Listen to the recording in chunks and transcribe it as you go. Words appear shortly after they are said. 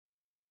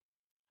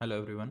Hello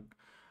everyone.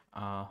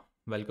 Uh,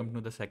 Welcome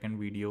to the second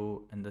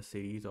video in the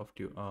series of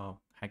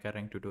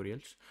Hackerrank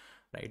tutorials.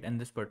 Right, in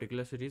this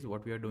particular series,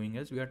 what we are doing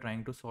is we are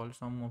trying to solve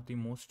some of the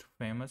most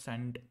famous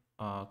and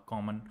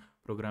common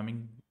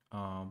programming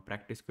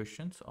practice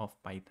questions of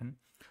Python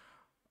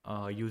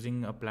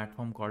using a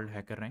platform called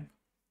Hackerrank.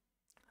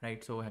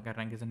 Right, so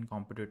Hackerrank is a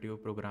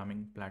competitive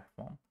programming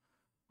platform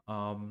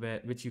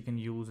which you can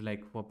use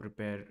like for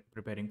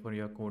preparing for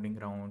your coding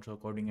rounds or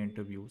coding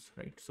interviews,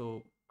 right?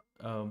 So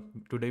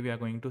today we are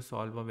going to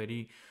solve a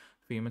very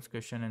famous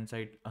question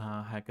inside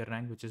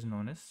HackerRank, which is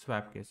known as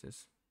swap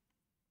cases,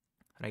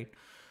 right?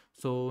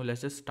 So let's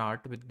just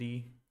start with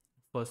the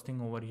first thing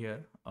over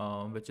here,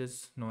 which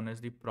is known as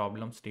the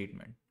problem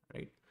statement,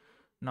 right?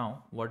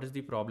 Now, what is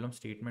the problem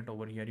statement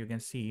over here? You can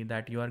see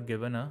that you are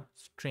given a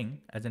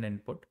string as an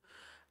input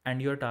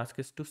and your task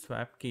is to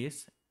swap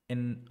case.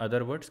 In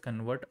other words,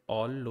 convert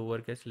all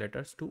lowercase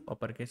letters to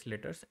uppercase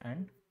letters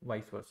and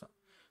vice versa,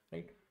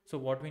 right? So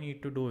what we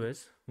need to do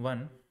is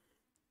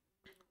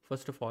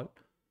first of all,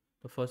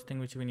 the first thing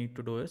which we need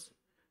to do is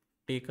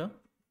take a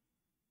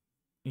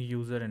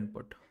user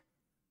input,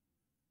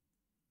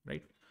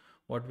 right?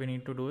 What we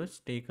need to do is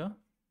take a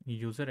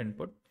user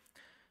input.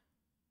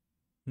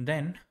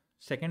 Then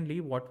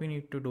secondly, what we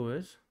need to do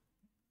is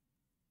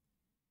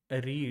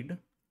read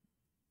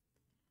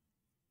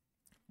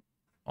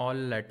all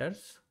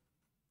letters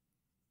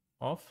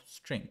of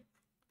string,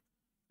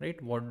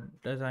 right?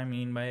 What does I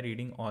mean by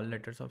reading all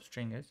letters of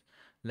string is,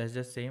 let's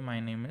just say my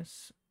name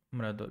is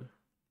Mradul,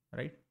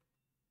 right?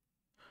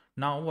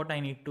 Now what I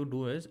need to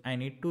do is I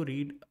need to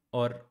read,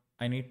 or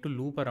I need to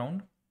loop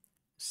around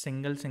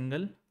single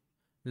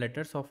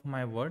letters of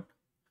my word,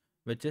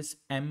 which is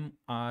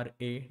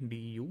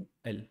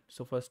Mradul.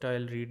 So first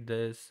I'll read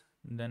this,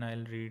 then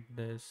I'll read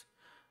this,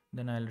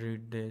 then I'll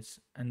read this,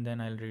 and then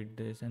I'll read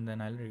this, and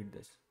then I'll read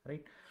this,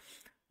 right?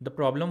 The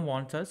problem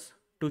wants us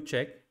to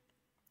check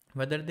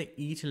whether the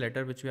each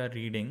letter which we are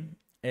reading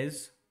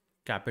is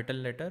capital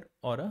letter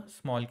or a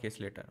small case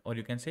letter, or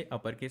you can say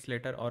uppercase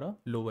letter or a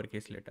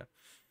lowercase letter,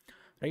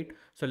 right?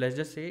 So let's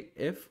just say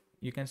if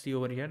you can see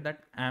over here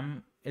that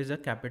am is a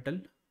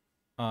capital,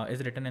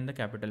 is written in the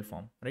capital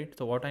form, right?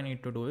 So what I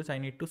need to do is I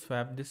need to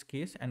swap this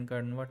case and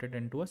convert it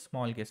into a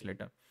small case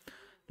letter.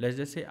 Let's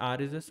just say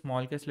R is a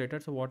small case letter,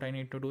 so what I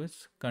need to do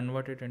is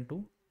convert it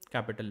into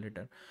capital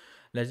letter.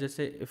 Let's just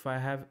say if I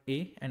have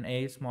A and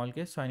A is small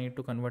case, so I need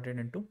to convert it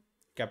into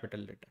capital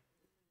letter,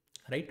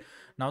 right?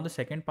 Now the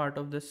second part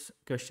of this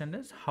question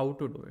is how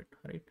to do it,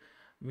 right?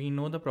 We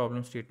know the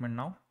problem statement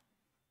now,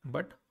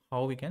 but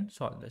how we can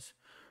solve this?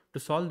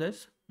 To solve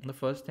this, the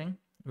first thing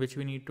which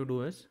we need to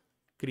do is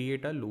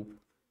create a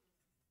loop,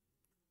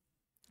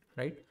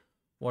 right?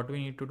 What we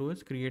need to do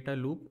is create a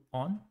loop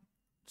on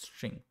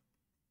string,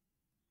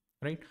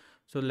 right?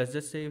 So let's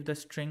just say if the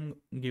string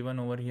given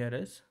over here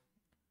is,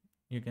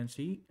 you can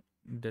see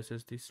this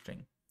is the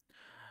string,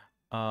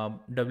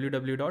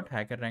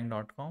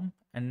 www.hackerrank.com,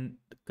 and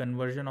the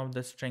conversion of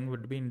the string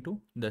would be into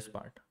this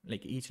part,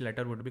 like each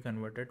letter would be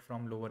converted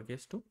from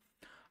lowercase to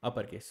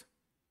uppercase,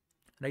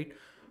 right?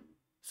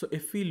 So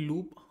if we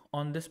loop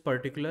on this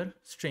particular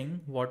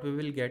string, what we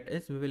will get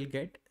is we will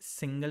get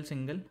single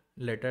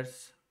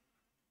letters,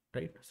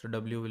 right? So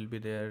W will be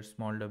there,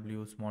 small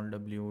w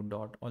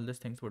dot, all these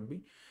things would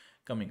be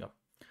coming up,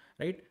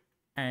 right?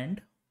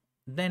 And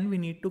then we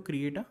need to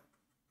create a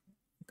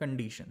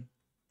condition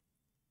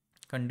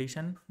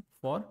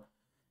for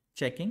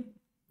checking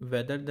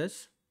whether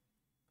this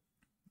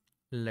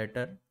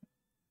letter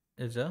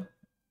is a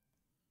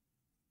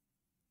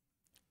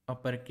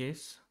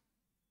uppercase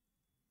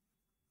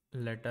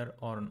letter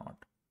or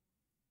not,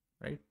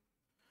 right?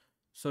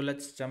 So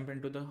let's jump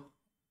into the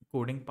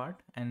coding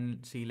part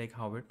and see like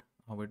how it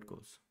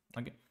goes.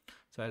 Okay,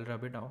 so I'll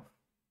rub it off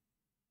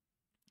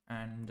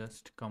and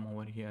just come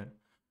over here.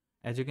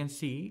 As you can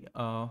see,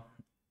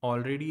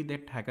 already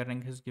that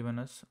HackerRank has given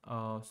us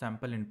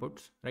sample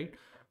inputs, right?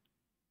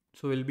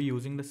 So we'll be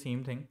using the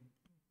same thing.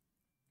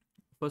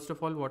 First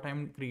of all, what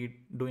I'm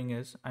doing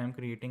is I'm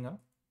creating a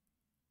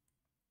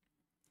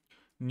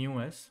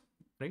new s,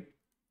 right,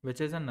 which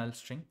is a null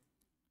string.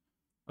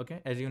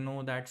 Okay, as you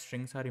know that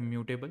strings are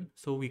immutable,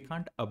 so we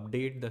can't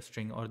update the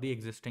string or the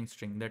existing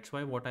string. That's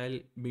why what I'll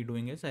be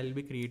doing is I'll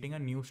be creating a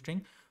new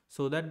string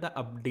so that the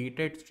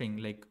updated string,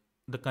 like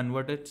the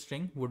converted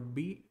string, would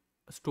be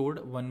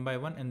stored one by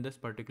one in this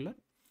particular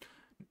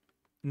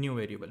new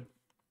variable.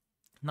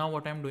 Now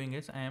what I'm doing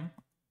is I am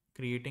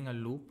creating a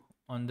loop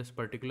on this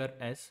particular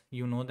s.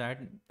 You know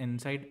that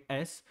inside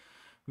s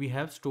we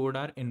have stored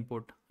our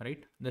input,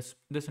 right? This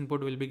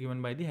input will be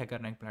given by the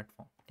HackerRank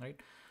platform, right?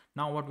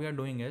 Now what we are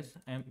doing is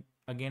I'm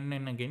again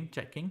and again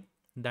checking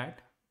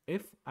that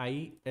if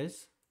I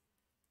is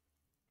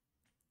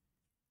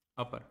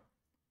upper,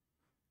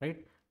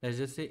 right? Let's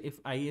just say if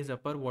I is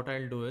upper, what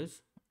I'll do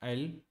is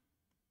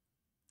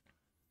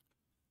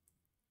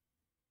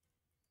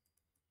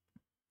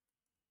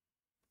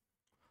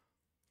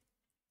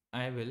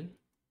I will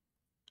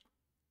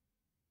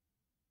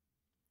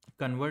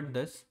convert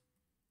this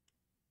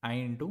I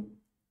into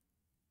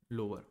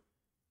lower,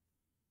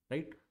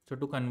 right? So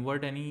to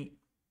convert any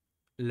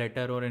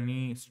letter or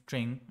any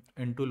string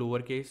into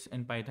lowercase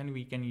in Python,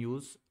 we can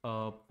use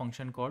a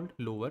function called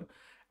lower.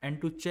 And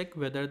to check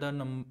whether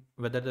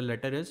whether the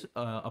letter is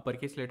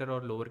uppercase letter or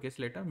lowercase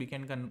letter, we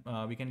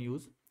can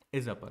use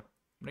is upper,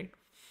 right?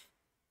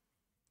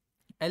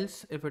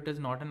 Else, if it is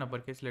not an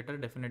uppercase letter,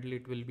 definitely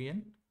it will be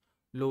an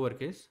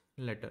lowercase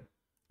letter,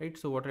 right?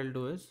 So what I'll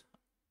do is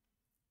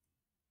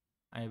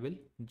I will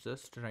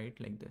just write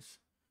like this,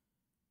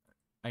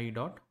 I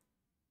dot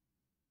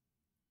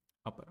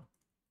upper,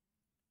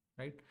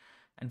 right?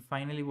 And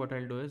finally what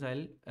I'll do is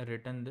I'll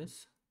return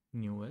this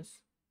new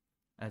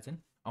as an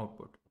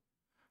output.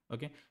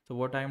 Okay, so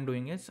what I am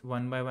doing is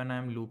one by one I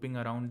am looping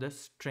around the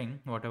string,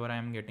 whatever I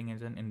am getting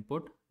as an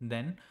input.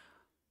 Then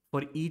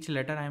for each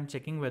letter I am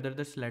checking whether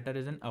this letter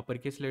is an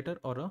uppercase letter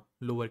or a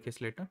lowercase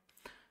letter.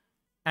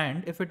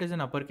 And if it is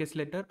an uppercase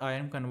letter, I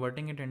am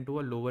converting it into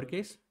a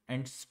lowercase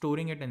and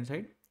storing it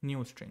inside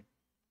new string.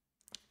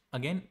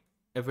 Again,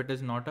 if it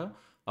is not a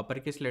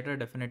uppercase letter,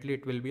 definitely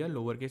it will be a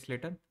lowercase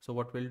letter. So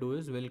what we'll do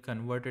is we'll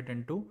convert it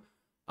into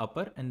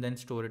upper and then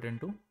store it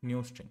into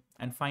new string.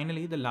 And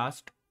finally, the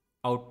last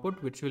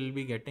output which we'll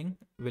be getting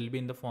will be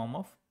in the form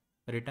of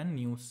return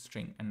new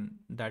string, and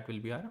that will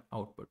be our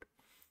output.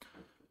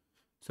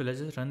 So let's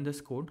just run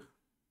this code.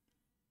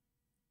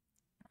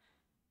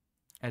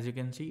 As you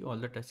can see, all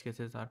the test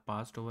cases are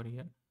passed over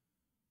here.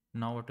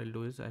 Now what I'll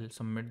do is I'll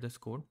submit this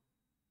code.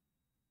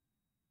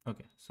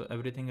 Okay, so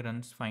everything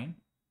runs fine,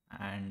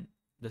 and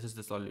this is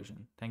the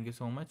solution. Thank you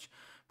so much.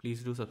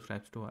 Please do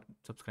subscribe to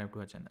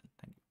our channel.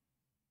 Thank you.